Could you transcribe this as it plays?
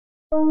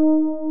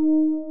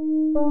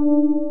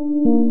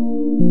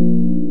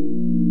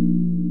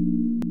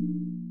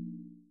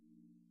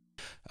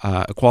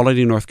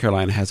Equality North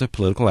Carolina has a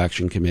political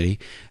action committee,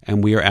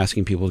 and we are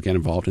asking people to get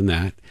involved in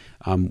that.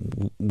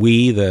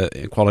 We, the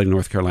Equality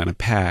North Carolina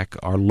PAC,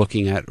 are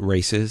looking at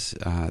races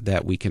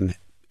that we can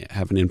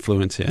have an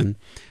influence in.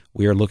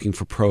 We are looking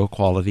for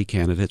pro-equality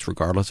candidates,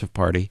 regardless of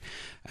party,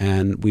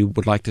 and we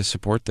would like to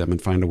support them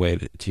and find a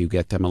way to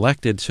get them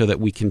elected so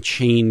that we can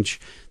change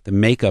the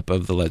makeup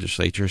of the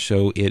legislature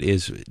so it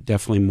is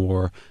definitely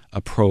more a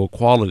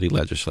pro-equality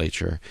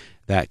legislature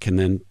that can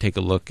then take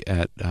a look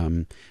at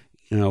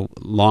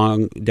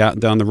long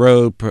down the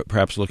road,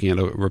 perhaps looking at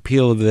a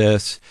repeal of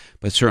this,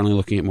 but certainly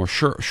looking at more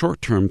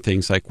short-term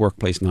things like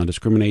workplace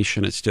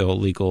non-discrimination. It's still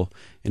illegal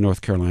in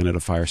North Carolina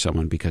to fire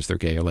someone because they're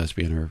gay or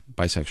lesbian or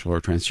bisexual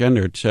or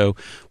transgendered. So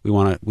we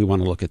want to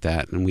look at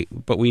that,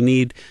 but we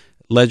need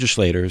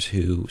legislators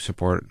who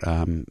support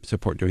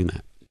doing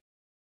that.